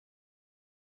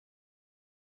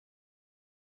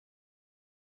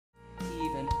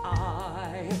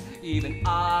even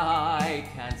I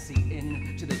can't see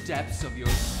into the depths of your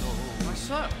soul. Why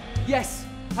so? Yes,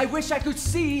 I wish I could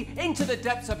see into the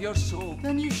depths of your soul.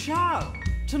 Then you shall.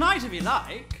 Tonight, if you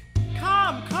like.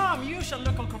 Come, you shall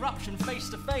look on corruption face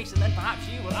to face, and then perhaps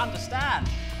you will understand.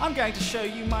 I'm going to show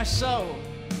you my soul,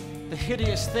 the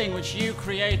hideous thing which you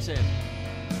created,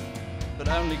 but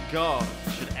only God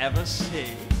should ever see.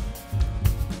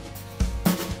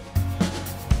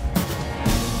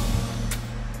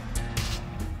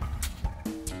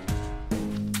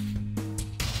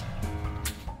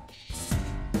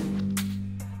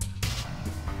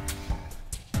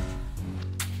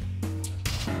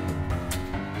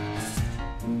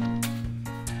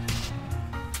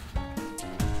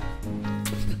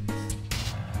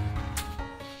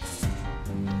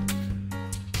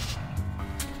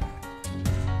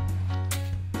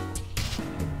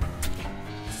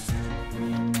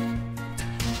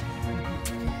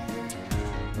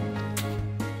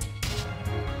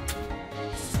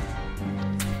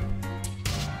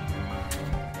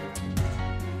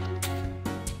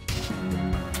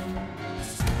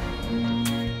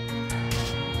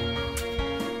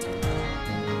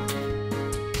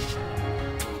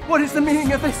 What is the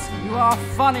meaning of this? You are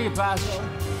funny, Basil.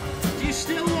 Do you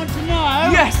still want to know?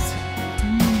 Yes!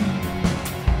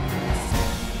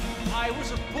 I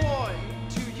was a boy,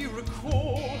 do you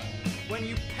recall, when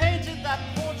you painted that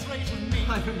portrait of me?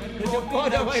 I remember it. Brought me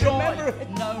God, no I joy. remember it.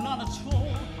 No, none at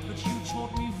all. But you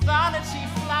taught me vanity,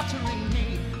 flattering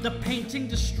me. The painting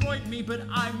destroyed me, but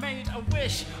I made a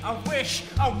wish.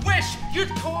 You'd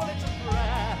call it a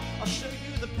prayer. I'll show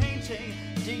you the painting.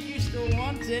 Do you still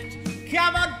want it?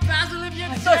 Come on, Basil, if you dare.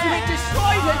 I thought you had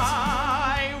destroyed it.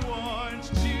 I want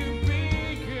to be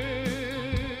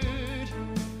good.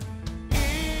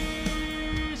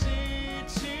 Is it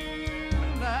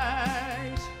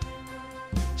tonight?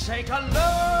 Take a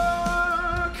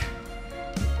look.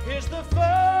 Here's the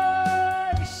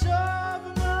face of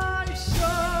my soul.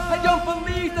 I don't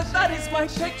believe that is my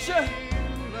picture.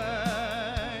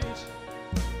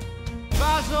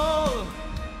 Basil,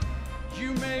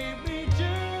 you made me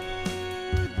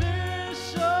do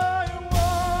this. I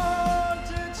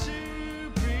wanted to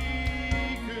be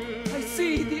good. I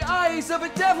see the eyes of a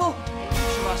devil.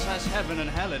 Each of us has heaven and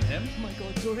hell in him. Oh my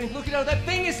God, Dorian, look at how that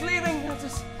thing is leaving. Though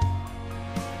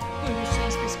your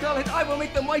sins be scarlet, I will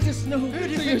make them white as snow. Who do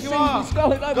you Though think your you are? sins be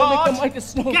scarlet, I will God? make them white as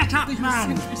snow. Get up, Though your man.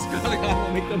 sins be scarlet, I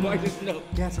will make them white as snow.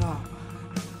 Get up.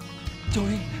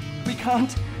 Dorian, we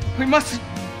can't. We must.